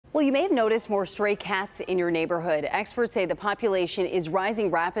Well, you may have noticed more stray cats in your neighborhood. Experts say the population is rising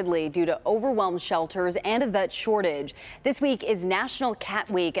rapidly due to overwhelmed shelters and a vet shortage. This week is National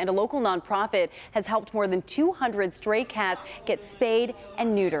Cat Week, and a local nonprofit has helped more than 200 stray cats get spayed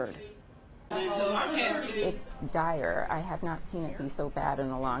and neutered. It's dire. I have not seen it be so bad in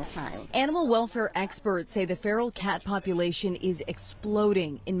a long time. Animal welfare experts say the feral cat population is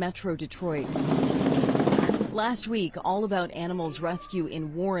exploding in Metro Detroit. Last week, All About Animals Rescue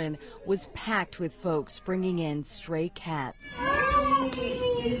in Warren was packed with folks bringing in stray cats.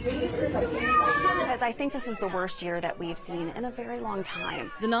 Because I think this is the worst year that we've seen in a very long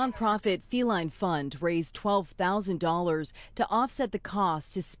time. The nonprofit Feline Fund raised $12,000 to offset the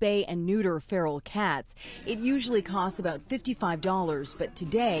cost to spay and neuter feral cats. It usually costs about $55, but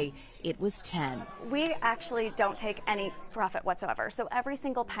today it was $10. We actually don't take any profit whatsoever. So every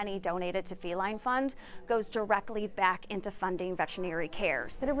single penny donated to Feline Fund goes directly back into funding veterinary care.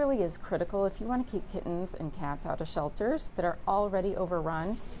 But it really is critical. If you want to keep kittens and cats out of shelters that are already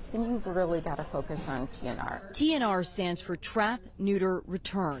overrun, then you've really got to focus on TNR. TNR stands for Trap, Neuter,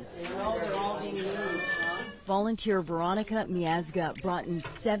 Return. Volunteer Veronica Miazga brought in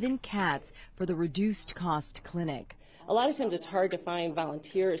 7 cats for the reduced cost clinic. A lot of times it's hard to find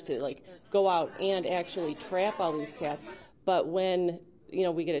volunteers to go out and actually trap all these cats, but when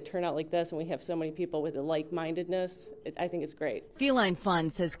we get a turnout like this and we have so many people with a like-mindedness, I think it's great. Feline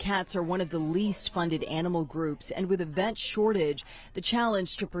Fund says cats are one of the least funded animal groups, and with a vet shortage, the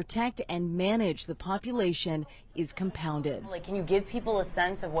challenge to protect and manage the population is compounded. Can you give people a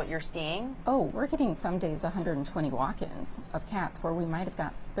sense of what you're seeing? Oh, we're getting some days 120 walk-ins of cats where we might have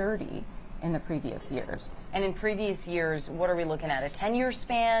got 30 in the previous years. And in previous years, what are we looking at? A 10-year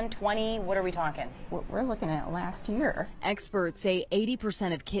span, 20? What are we talking? We're looking at last year. Experts say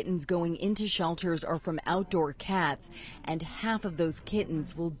 80% of kittens going into shelters are from outdoor cats, and half of those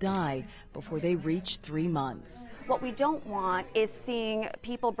kittens will die before they reach 3 months. What we don't want is seeing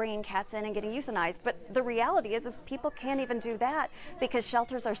people bringing cats in and getting euthanized, but the reality is people can't even do that because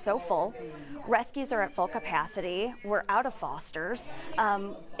shelters are so full. Rescues are at full capacity. We're out of fosters.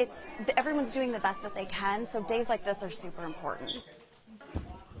 Everyone's doing the best that they can, so days like this are super important.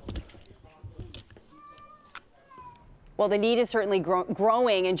 Well, the need is certainly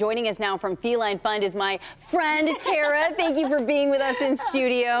growing, and joining us now from Feline Fund is my friend Tara. Thank you for being with us in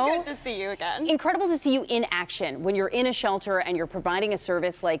studio. Good to see you again. Incredible to see you in action when you're in a shelter and you're providing a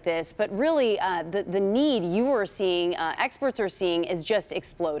service like this. But really, the need you are seeing, experts are seeing, is just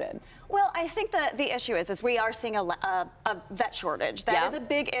exploded. Well, I think the issue is we are seeing a vet shortage. That is a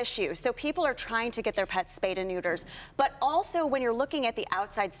big issue. So people are trying to get their pets spayed and neuters. But also, when you're looking at the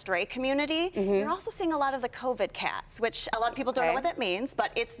outside stray community, you're also seeing a lot of the COVID cats, which a lot of people don't know what that means.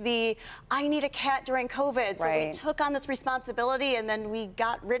 But it's I need a cat during COVID. So we took on this responsibility, and then we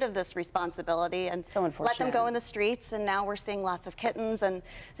got rid of this responsibility and let them go in the streets. And now we're seeing lots of kittens. And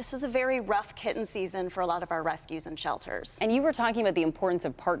this was a very rough kitten season for a lot of our rescues and shelters. And you were talking about the importance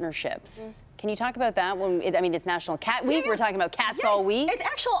of partnerships. Can you talk about that? It's National Cat Week. We're talking about cats all week. It's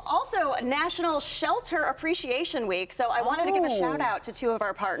actually also National Shelter Appreciation Week. So I wanted to give a shout out to 2 of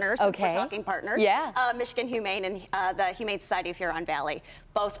our partners, since we're talking partners. Michigan Humane and the Humane Society of Huron Valley.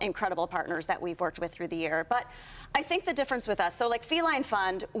 Both incredible partners that we've worked with through the year. But I think the difference with us, so like Feline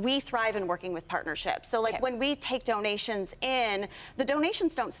Fund, we thrive in working with partnerships. So when we take donations in, the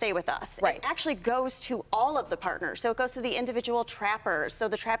donations don't stay with us. It actually goes to all of the partners. So it goes to the individual trappers, so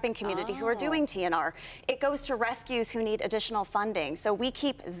the trapping community who are doing TNR. It goes to rescues who need additional funding. So we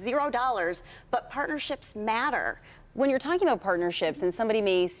keep $0, but partnerships matter. When you're talking about partnerships and somebody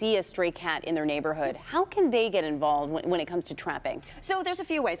may see a stray cat in their neighborhood, how can they get involved when it comes to trapping? So there's a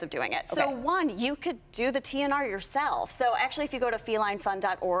few ways of doing it. So one, you could do the TNR yourself. So actually, if you go to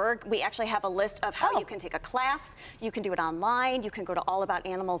felinefund.org, we actually have a list of how you can take a class. You can do it online. You can go to All About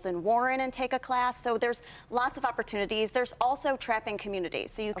Animals in Warren and take a class. So there's lots of opportunities. There's also trapping communities.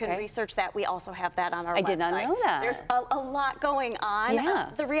 So you can research that. We also have that on our website. I did not know that. There's a lot going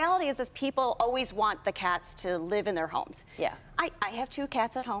on. The reality is people always want the cats to live in their homes. I have 2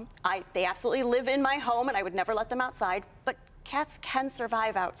 cats at home. They absolutely live in my home, and I would never let them outside, but cats can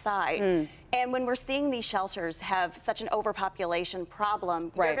survive outside. And when we're seeing these shelters have such an overpopulation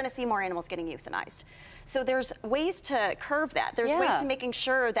problem, you're going to see more animals getting euthanized. So there's ways to curve that. There's ways to making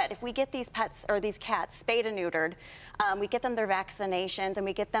sure that if we get these pets or these cats spayed and neutered, we get them their vaccinations and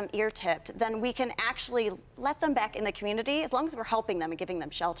we get them ear tipped, then we can actually let them back in the community as long as we're helping them and giving them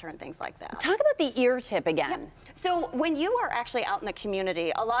shelter and things like that. Talk about the ear tip again. So when you are actually out in the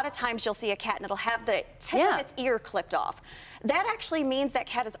community, a lot of times you'll see a cat and it'll have the tip of its ear clipped off. that actually means that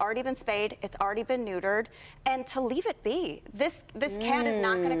cat has already been spayed, it's already been neutered, and to leave it be. This cat is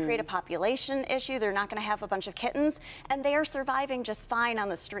not going to create a population issue. They're not going to have a bunch of kittens, and they are surviving just fine on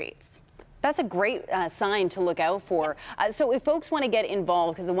the streets. That's a great sign to look out for. So if folks want to get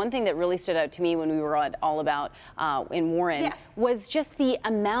involved, because the one thing that really stood out to me when we were at All About in Warren was just the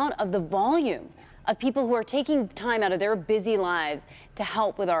amount of the volume of people who are taking time out of their busy lives to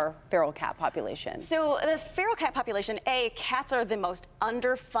help with our feral cat population. So the feral cat population, cats are the most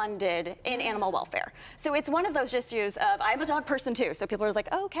underfunded in animal welfare. So it's one of those issues of, I'm a dog person too, so people are like,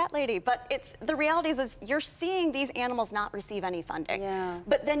 oh, cat lady, but the reality is you're seeing these animals not receive any funding.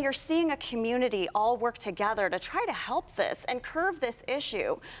 But then you're seeing a community all work together to try to help this and curb this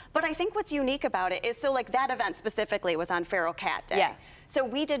issue. But I think what's unique about it is, so like that event specifically was on Feral Cat Day. So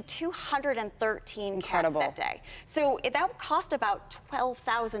we did 213 cats that day. So that cost about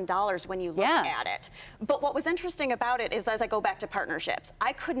 $12,000 when you look at it. But what was interesting about it is, as I go back to partnerships,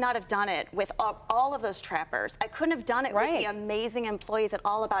 I could not have done it with all of those trappers. I couldn't have done it with the amazing employees at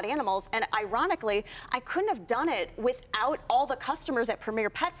All About Animals. And ironically, I couldn't have done it without all the customers at Premier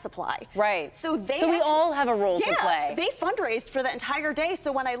Pet Supply. So we all have a role to play. They fundraised for the entire day.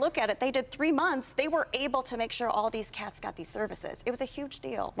 So when I look at it, they did 3 months. They were able to make sure all these cats got these services. It was a huge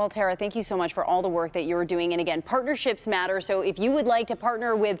deal. Well, Tara, thank you so much for all the work that you're doing. And again, partnerships matter. So if you would like to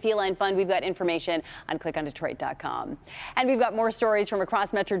partner with Feline Fund, we've got information on clickondetroit.com. And we've got more stories from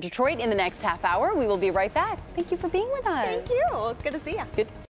across Metro Detroit in the next half hour. We will be right back. Thank you for being with us. Thank you. Good to see you. Good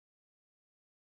to see you.